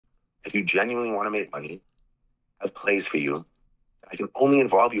if you genuinely want to make money, have plays for you, I can only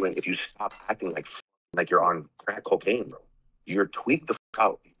involve you in if you stop acting like you're on crack cocaine, bro. You're tweaked the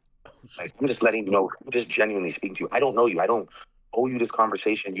out. Like, I'm just letting you know. I'm just genuinely speaking to you. I don't know you. I don't owe you this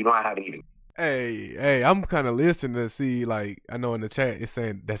conversation. You know, I haven't even. Hey, I'm kind of listening to see, like, I know in the chat it's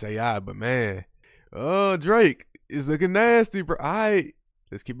saying that's AI, but man, Drake is looking nasty, bro. All right,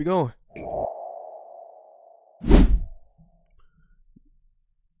 let's keep it going.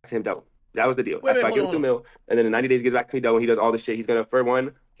 Him dough. That was the deal. So I give him $2 million, and then in 90 days he gives back to me dough, and he does all this shit. He's gonna, for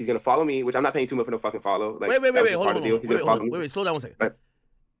one, he's gonna follow me, which I'm not paying $2 million for no fucking follow. Like, wait, hold on. Slow down one second. Right.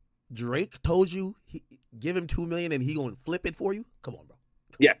 Drake told you give him $2 million and he gonna flip it for you? Come on, bro.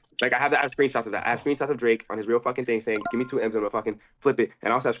 Yes, like I have screenshots of that. I have screenshots of Drake on his real fucking thing saying, "Give me 2 M's, I'm gonna fucking flip it."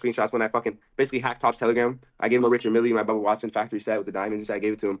 And I also have screenshots when I fucking basically hacked Top's Telegram. I gave him a Richard Mille, my Bubba Watson factory set with the diamonds. I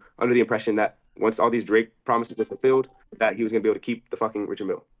gave it to him under the impression that once all these Drake promises were fulfilled, that he was gonna be able to keep the fucking Richard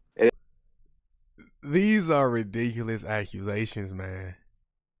Mille. These are ridiculous accusations, man.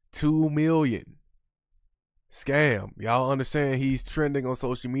 2 million. Scam. Y'all understand he's trending on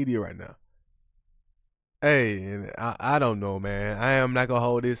social media right now. Hey, and I don't know, man. I am not going to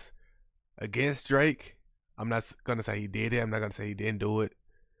hold this against Drake. I'm not going to say he did it. I'm not going to say he didn't do it.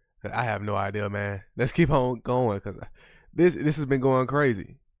 I have no idea, man. Let's keep on going because this has been going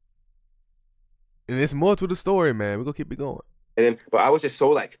crazy. And there's more to the story, man. We're going to keep it going. And then, but I was just so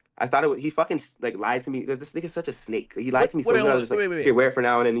like, I thought he fucking like lied to me because this nigga's such a snake. He lied to me so much. I was just like, okay, wear it for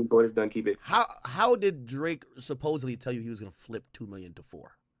now, and then when it's done, keep it. How did Drake supposedly tell you he was gonna flip $2 million to $4 million?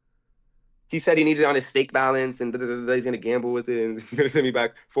 He said he needed it on his stake balance, and he's gonna gamble with it, and he's gonna send me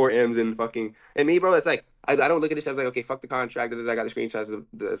back 4 M's and fucking. And me, bro, it's like I don't look at this. I was like, okay, fuck the contract. I got the screenshots.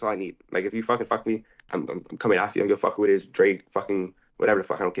 That's all I need. Like, if you fucking fuck me, I'm coming after you. I'm gonna fuck with his Drake, fucking whatever the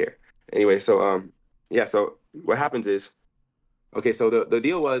fuck. I don't care. Anyway, so yeah. So what happens is. Okay, so the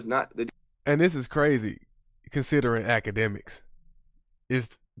deal was not the. And this is crazy, considering Academics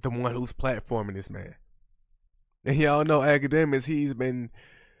is the one who's platforming this man. And y'all know Academics, he's been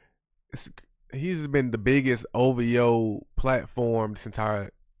the biggest OVO platform this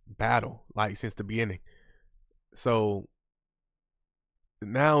entire battle, like since the beginning. So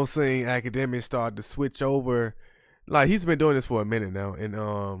now seeing Academics start to switch over, like he's been doing this for a minute now, and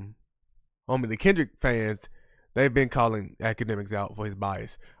the Kendrick fans. They've been calling Academics out for his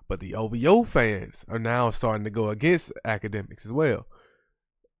bias, but the OVO fans are now starting to go against Academics as well.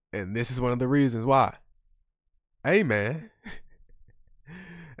 And this is one of the reasons why. Hey, man.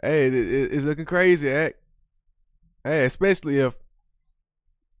 Hey, it's looking crazy. Hey, especially if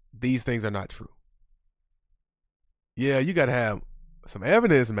these things are not true. Yeah, you got to have some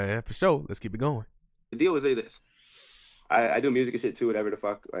evidence, man, for sure. Let's keep it going. The deal was this. I do music and shit too, whatever the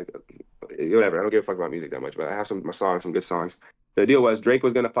fuck, like whatever. I don't give a fuck about music that much, but I have some good songs. The deal was Drake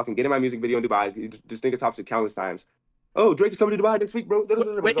was gonna fucking get in my music video in Dubai. This nigga talks it countless times. Oh, Drake is coming to Dubai next week, bro.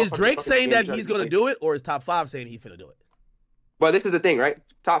 Wait, is Drake saying that he's gonna do it, or is Top 5 saying he's finna do it? Well, this is the thing, right?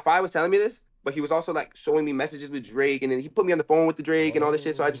 Top 5 was telling me this, but he was also like showing me messages with Drake, and then he put me on the phone with the Drake and all this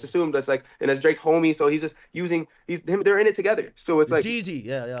shit. So I just assumed that's like, and as Drake's homie, so he's just using they're in it together. So it's like GG,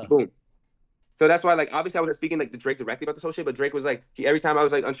 yeah. Boom. So that's why, like, obviously I wasn't speaking like to Drake directly about this whole shit, but Drake was like, every time I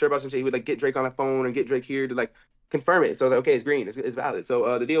was like unsure about some shit, he would like get Drake on the phone and get Drake here to like confirm it. So I was like, okay, it's green, it's valid.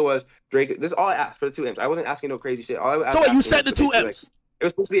 So the deal was Drake. This is all I asked for the 2 M's. I wasn't asking no crazy shit. So you sent the 2 M's. Like, it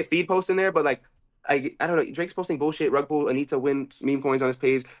was supposed to be a feed post in there, but like I don't know. Drake's posting bullshit. Rug Bull, Anita wins meme coins on his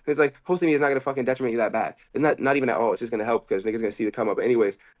page. It's like posting me is not gonna fucking detriment you that bad. It's not even at all. It's just gonna help because niggas gonna see the come up. But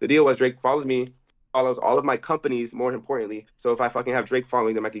anyways, the deal was Drake follows me. Follows all of my companies, more importantly. So if I fucking have Drake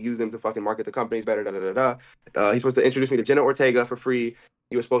following them, I could use them to fucking market the companies better. He's supposed to introduce me to Jenna Ortega for free.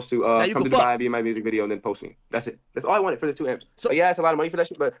 He was supposed to come to Dubai, be in my music video, and then post me. That's it. That's all I wanted for the 2 M's. So yeah, it's a lot of money for that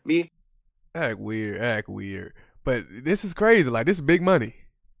shit, but me. Act weird. But this is crazy. Like, this is big money.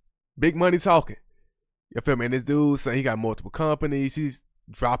 Big money talking. You feel me? And this dude saying he got multiple companies. He's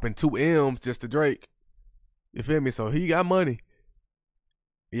dropping 2 M's just to Drake. You feel me? So he got money.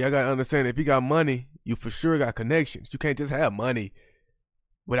 Y'all got to understand, if you got money, you for sure got connections. You can't just have money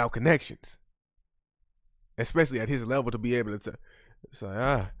without connections. Especially at his level to be able to say,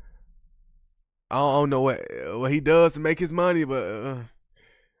 I don't know what he does to make his money, but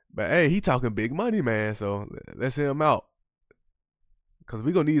hey, he talking big money, man. So let's hear him out. Because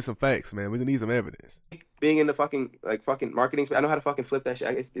we're going to need some facts, man. We're going to need some evidence. Being in the fucking marketing space, I know how to fucking flip that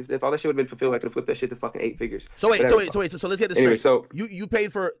shit. If all that shit would have been fulfilled, I could have flipped that shit to fucking 8 figures. So let's get this straight. So you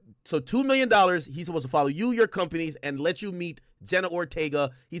paid for $2 million. He's supposed to follow you, your companies, and let you meet Jenna Ortega.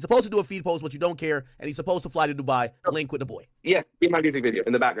 He's supposed to do a feed post, but you don't care, and he's supposed to fly to Dubai, link with the boy. Yeah, be my music video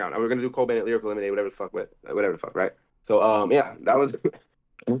in the background. We're gonna do Cole Bennett, Lyrical Lemonade, whatever the fuck, right? So yeah, that was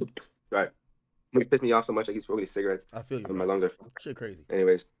It pissed me off so much. Like he's smoking these cigarettes. I feel you. My lungs are shit crazy.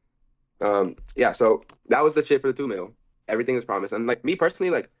 Anyways, yeah. So that was the shit for the 2 mil. Everything was promised, and like me personally,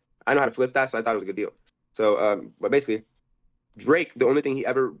 like I know how to flip that, so I thought it was a good deal. So, but basically, Drake, the only thing he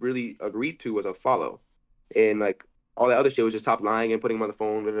ever really agreed to was a follow, and like all that other shit was just Top lying and putting him on the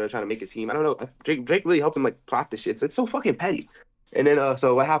phone, trying to make his team. I don't know. Drake really helped him like plot the shit. It's so fucking petty. And then,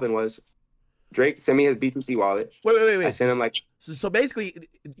 so what happened was, Drake sent me his BTC wallet. Wait. I sent him like. So basically,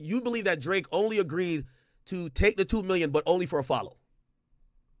 you believe that Drake only agreed to take the 2 million, but only for a follow?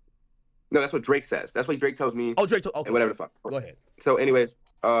 No, that's what Drake says. That's what Drake tells me. Oh, Drake. Okay. Whatever the fuck. Go ahead. So, anyways,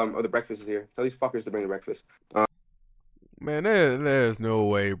 the breakfast is here. Tell these fuckers to bring the breakfast. Man, there's no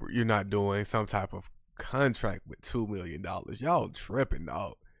way you're not doing some type of contract with $2 million. Y'all tripping,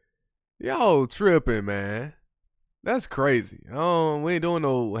 dog. Y'all tripping, man. That's crazy. We ain't doing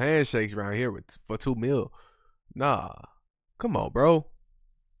no handshakes around here for 2 mil. Nah. Come on, bro.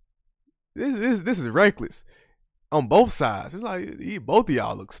 This is reckless. On both sides. It's like both of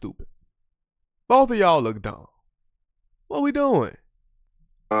y'all look stupid. Both of y'all look dumb. What we doing?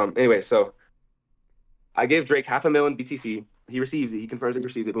 Anyway, so I gave Drake $500,000 BTC. He receives it. He confirms he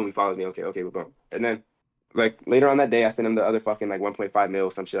receives it. Boom, he follows me. Okay, boom. And then, like, later on that day, I sent him the other fucking, like, 1.5 mil,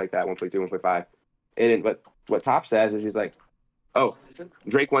 some shit like that, 1.3, 1.5. And then, but what Top says is he's like, oh,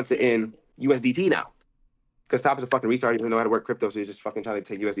 Drake wants it in USDT now. Because Top is a fucking retard. He doesn't know how to work crypto, so he's just fucking trying to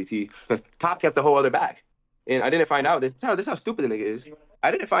take USDT. Because Top kept the whole other bag. And I didn't find out. This is how stupid the nigga is. I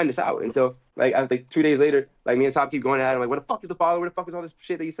didn't find this out until, like, I think 2 days later, like, me and Top keep going at him, like, what the fuck is the follow? Where the fuck is all this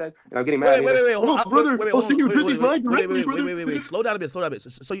shit that you said? And I'm getting mad. Wait, hold on. Brother, Wait, slow down a bit.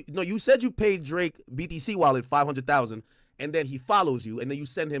 So, you said you paid Drake BTC wallet $500,000, and then he follows you, and then you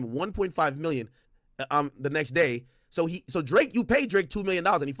send him $1.5 million the next day. So Drake, you paid Drake $2 million,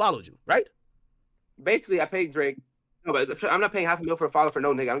 and he followed you, right? Basically, I paid Drake. No, but I'm not paying $500,000 for a follow for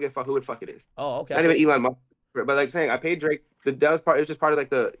no nigga. I don't give a fuck who the fuck it is. Oh, okay. Not even Elon Musk. But like saying, I paid Drake. That was part. It was just part of like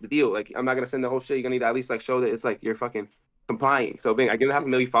the deal. Like I'm not gonna send the whole shit. You're gonna need to at least like show that it's like you're fucking complying. So bing, I give him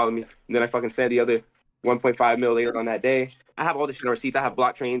 $500,000. You follow me, and then I fucking send the other 1.5 mil later on that day. I have all this shit on receipts. I have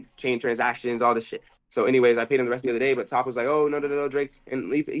blockchain transactions, all this shit. So anyways, I paid him the rest of the other day. But Top was like, oh no, Drake,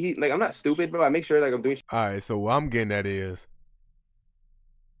 and he like I'm not stupid, bro. I make sure like I'm doing. All right. So what I'm getting at is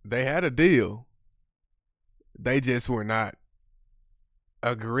they had a deal. They just were not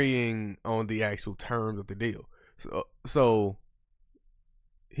agreeing on the actual terms of the deal. So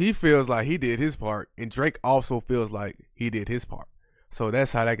he feels like he did his part, and Drake also feels like he did his part. So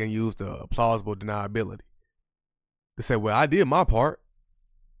that's how they can use the plausible deniability to say, well, I did my part.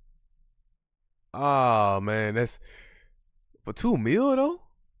 Oh man, that's for 2 mil though.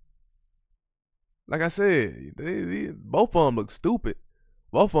 Like I said, both of them look stupid.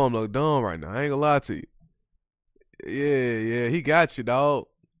 Both of them look dumb right now. I ain't gonna lie to you. Yeah, he got you, dog.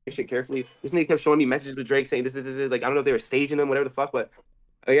 Shit carefully. This nigga kept showing me messages with Drake saying this. Like I don't know if they were staging them, whatever the fuck, but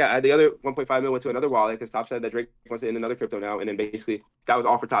yeah, the other 1.5 mil went to another wallet because Top said that Drake wants it in another crypto now, and then basically that was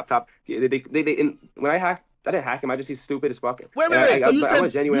all for Top. When I didn't hack him. I just he's stupid as fuck. Wait. So you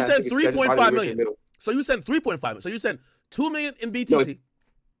sent 3.5 million. So you sent 3.5 million. So you sent 2 million in BTC.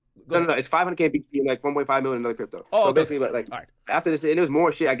 No, it's 500K BTC and like 1.5 million in another crypto. Oh, so okay. Basically, like all right. After this, and it was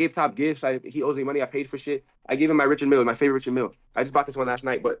more shit. I gave Top gifts. He owes me money. I paid for shit. I gave him my Richard Mille, my favorite Richard Mille. I just bought this one last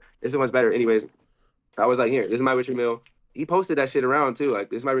night, but this one's better. Anyways, I was like, here, this is my Richard Mille. He posted that shit around too. Like,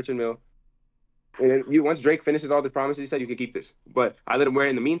 this is my Richard Mille. And then once Drake finishes all the promises, he said you could keep this. But I let him wear it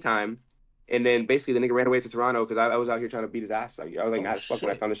in the meantime. And then basically the nigga ran away to Toronto because I was out here trying to beat his ass. Like, I was like, mad as fuck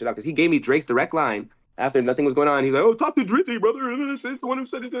when I found this shit out because he gave me Drake's direct line after nothing was going on. He's like, oh, talk to Drake, brother. It's the one who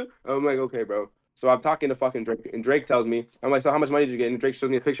said it. I'm like, okay, bro. So I'm talking to fucking Drake, and Drake tells me, I'm like, so how much money did you get? And Drake shows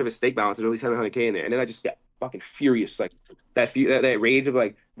me a picture of his stake balance. There's only $700K in there. And then I just get fucking furious. Like that rage of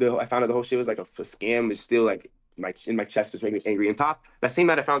like I found out the whole shit was like a scam is still like in my chest, just making me angry. And Top, that same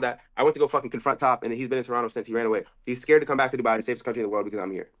night I found that, I went to go fucking confront Top, and he's been in Toronto since he ran away. He's scared to come back to Dubai, the safest country in the world, because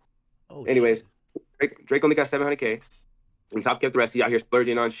I'm here. Oh, anyways, Drake only got $700K, and Top kept the rest. He out here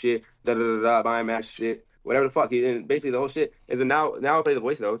splurging on shit, buying Max shit, whatever the fuck. And basically the whole shit is now I play the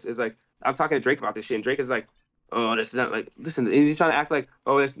voice notes. It's like I'm talking to Drake about this shit, and Drake is like, oh, this is not like, listen, and he's trying to act like,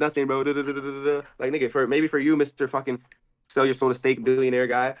 oh, it's nothing, bro. Like, nigga, maybe for you, Mr. fucking sell your soul to steak billionaire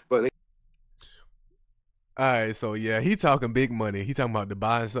guy, but. All right, so yeah, he talking big money. He talking about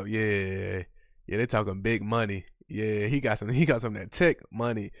Dubai and stuff. Yeah, they talking big money. Yeah, he got some of that tech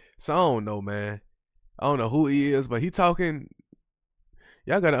money. So I don't know, man. I don't know who he is, but he talking.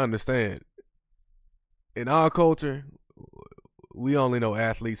 Y'all gotta understand. In our culture, we only know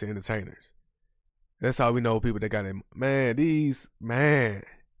athletes and entertainers. That's how we know people that got it. Man, there's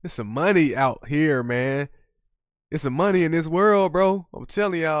some money out here, man. There's some money in this world, bro. I'm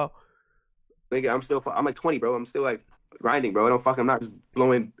telling y'all. Nigga, I'm like 20, bro. I'm still like grinding, bro. I'm not just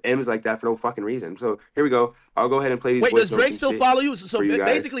blowing M's like that for no fucking reason. So here we go. I'll go ahead and play these. Wait, does Drake still follow you? So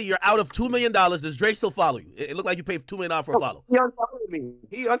basically, you're out of $2 million. Does Drake still follow you? It looked like you paid $2 million for a follow. He unfollowed me.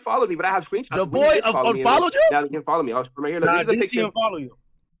 He unfollowed me, but I have screenshots. The boy unfollowed you? Now he can follow me. I'll right here. Look, Nah, this is a picture. Unfollow you.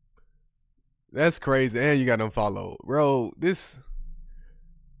 That's crazy, and you got unfollowed, bro.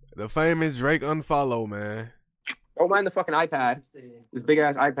 The famous Drake unfollow, man. Don't mind the fucking iPad. This big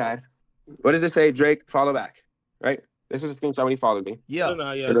ass iPad. What does this say? Drake, follow back. Right? This is a screenshot when he followed me. Yeah.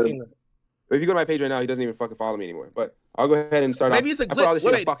 I've seen that. If you go to my page right now, he doesn't even fucking follow me anymore. But I'll go ahead and start. Maybe it's a glitch.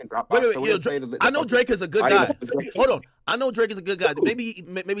 Wait. I know Drake is a good guy. Hold on. I know Drake is a good guy. Maybe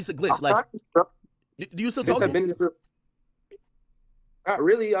it's a glitch. Like, do you still talk to him? Not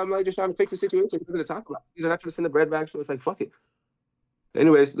really. I'm like just trying to fix the situation. We're going to talk about. He's not trying to send the bread back, so it's like fuck it.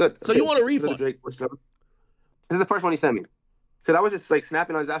 Anyways, look. So you want a refund? Drake, what's up? This is the first one he sent me. Cause I was just like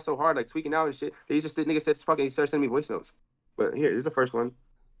snapping on his ass so hard, like tweaking out and shit. The nigga said fucking. He started sending me voice notes. But here's the first one.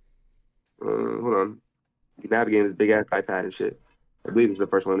 Hold on. Navigating this big ass iPad and shit. I believe it's the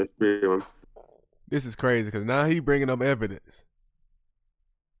first one. There's 3 of them. This is crazy because now he bringing up evidence.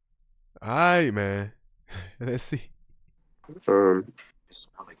 All right, man. Let's see. Okay,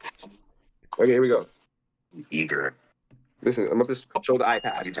 here we go. Eager. Listen, I'm gonna just show the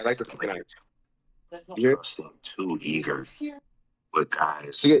iPad. I like the fucking iPad. You're too eager. But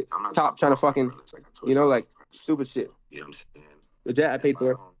guys, you get top trying to fucking, you know, like stupid shit. You know what I'm saying? The jet I paid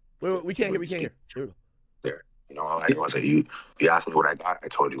for. Wait, we can't hear. Here we go. There. You know, all I know is that you asked me what I got. I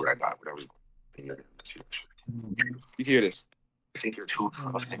told you what I got. What I was. You hear this? I think you're too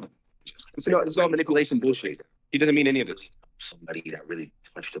trusting. It's all manipulation bullshit. He doesn't mean any of this. Somebody that really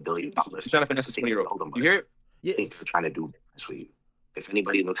touched $1 billion. He's trying to finesse a 20-year-old. You hear it? Yeah. I think they're trying to do this for you. If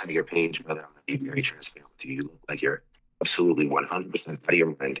anybody looks at your page, brother, I'm going to be very transparent with you. You look like you're absolutely 100% out of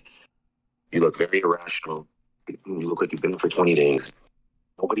your mind. You look very irrational. You look like you've been there for 20 days.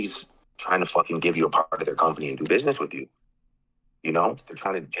 Nobody's trying to fucking give you a part of their company and do business with you. You know? They're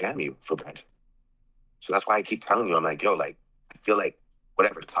trying to jam you for bread. So that's why I keep telling you, I'm like, yo, like, I feel like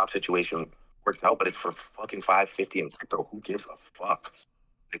whatever, the top situation worked out, but it's for fucking $550 in crypto. Who gives a fuck?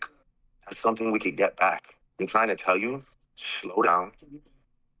 Like, that's something we could get back. I'm trying to tell you, slow down.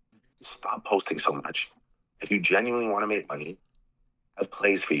 Stop posting so much. If you genuinely want to make money, I have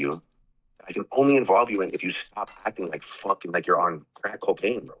plays for you. I can only involve you in if you stop acting like fucking like you're on crack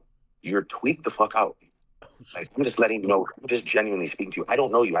cocaine, bro. You're tweaked the fuck out. Like, I'm just letting you know. I'm just genuinely speaking to you. I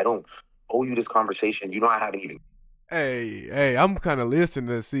don't know you. I don't owe you this conversation. You know I haven't even. Hey, I'm kind of listening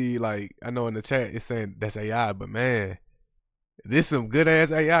to see, like, I know in the chat it's saying that's AI, but man, this some good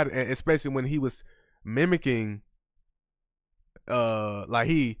ass AI, especially when he was mimicking, like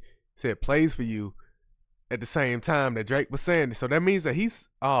he said plays for you at the same time that Drake was saying it. So that means that he's,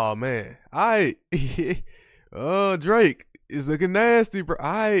 oh man, Drake is looking nasty, bro.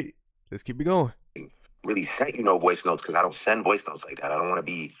 Let's keep it going. Really sent you no voice notes because I don't send voice notes like that. I don't want to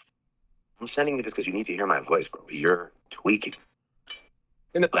be. I'm sending you this because you need to hear my voice, bro. You're tweaking.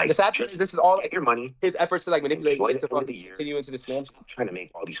 And the sad thing is, this is all like your money. His efforts to like manipulate you to fucking continue into the scam. I'm trying to make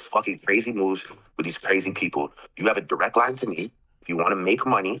all these fucking crazy moves with these crazy people. You have a direct line to me. If you want to make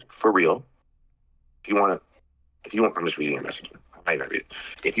money for real, if you want, I'm just reading a message. I might not read it.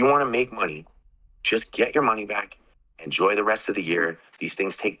 If you want to make money, just get your money back. Enjoy the rest of the year. These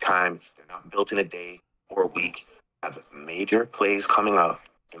things take time. They're not built in a day or a week. I have major plays coming up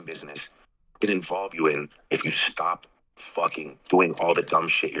in business. I can involve you in if you stop fucking doing all the dumb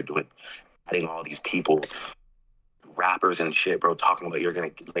shit you're doing, adding all these people, rappers and shit, bro, talking about you're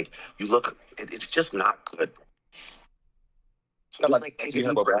gonna like. You look, it's just not good. So just like take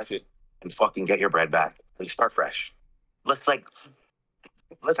your bread and fucking get your bread back and start fresh. Let's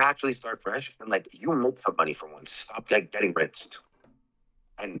actually start fresh and like you make some money for once. Stop like getting rinsed.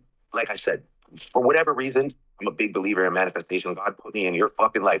 And like I said, for whatever reason, I'm a big believer in manifestation. God put me in your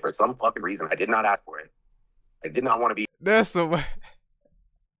fucking life for some fucking reason. I did not ask for it. I did not want to be. That's some.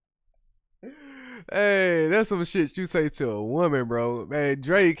 Hey, that's some shit you say to a woman, bro. Man,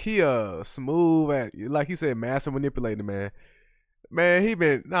 Drake, he smooth at, like he said, master manipulator, man. Man, he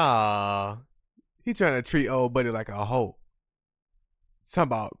trying to treat old buddy like a hoe. Talking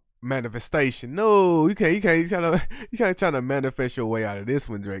about manifestation. No, you can't try to manifest your way out of this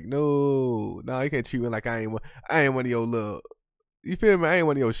one, Drake. No, you can't treat me like I ain't one of your little. You feel me? I ain't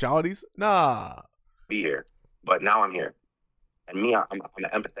one of your shawties. Nah. Be here, but now I'm here, and me, I'm an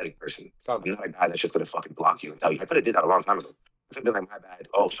empathetic person. I'm not a guy that's just gonna fucking block you and tell you. I could have did that a long time ago. I could have been like, my bad.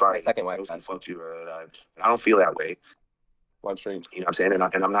 Oh, sorry. Second wife. I fucked you. I don't feel that way. One stream. You know what I'm saying? And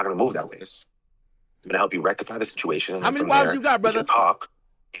I'm not gonna move that way. I'm gonna help you rectify the situation. How many wives you got, brother? Talk.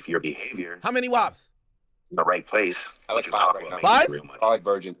 if your behavior How many WAPs? in the right place, I like you 5 talk right about now. making 5? real money. I like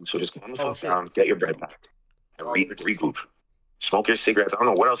Virgin. So just calm the Oh, fuck shit. down, get your bread back, and regroup. Smoke your cigarettes. I don't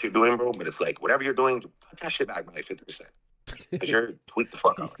know what else you're doing, bro, but it's like whatever you're doing, put that shit back by 50%. Because you're tweaked the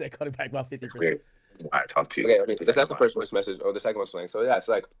fuck He out. said cut it back by 50%. Weird. Why I talk to you. Okay, I mean, that's the first voice message. Or the second one's playing. So yeah, it's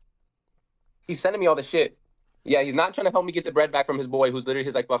like he's sending me all this shit. Yeah, he's not trying to help me get the bread back from his boy, who's literally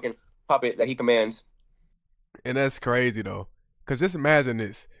his like fucking puppet that he commands. And that's crazy though, cause just imagine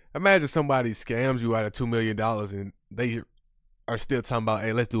this. Imagine somebody scams you out of $2 million and they are still talking about,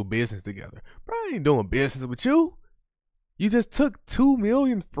 hey, let's do business together. Bro, I ain't doing business with you. You just took $2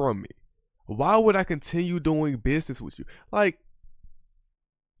 million from me. Why would I continue doing business with you? Like,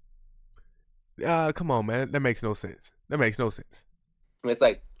 come on, man. That makes no sense. That makes no sense. And it's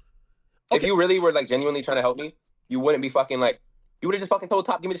like, if you really were like genuinely trying to help me, you wouldn't be fucking like, you would have just fucking told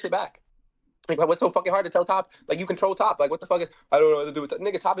Top, give me the shit back. Like, what's so fucking hard to tell Top? Like, you control Top. Like, what the fuck is, I don't know what to do with that.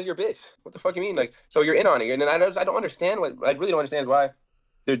 Nigga, Top is your bitch. What the fuck you mean? Like, so you're in on it. And then I don't understand what, I really don't understand why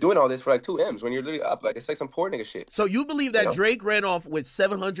they're doing all this for like 2 M's when you're literally up. Like, it's like some poor nigga shit. So you believe that Drake ran off with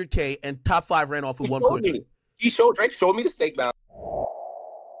 $700K and Top 5 ran off with 1.3? Drake showed me the stake balance.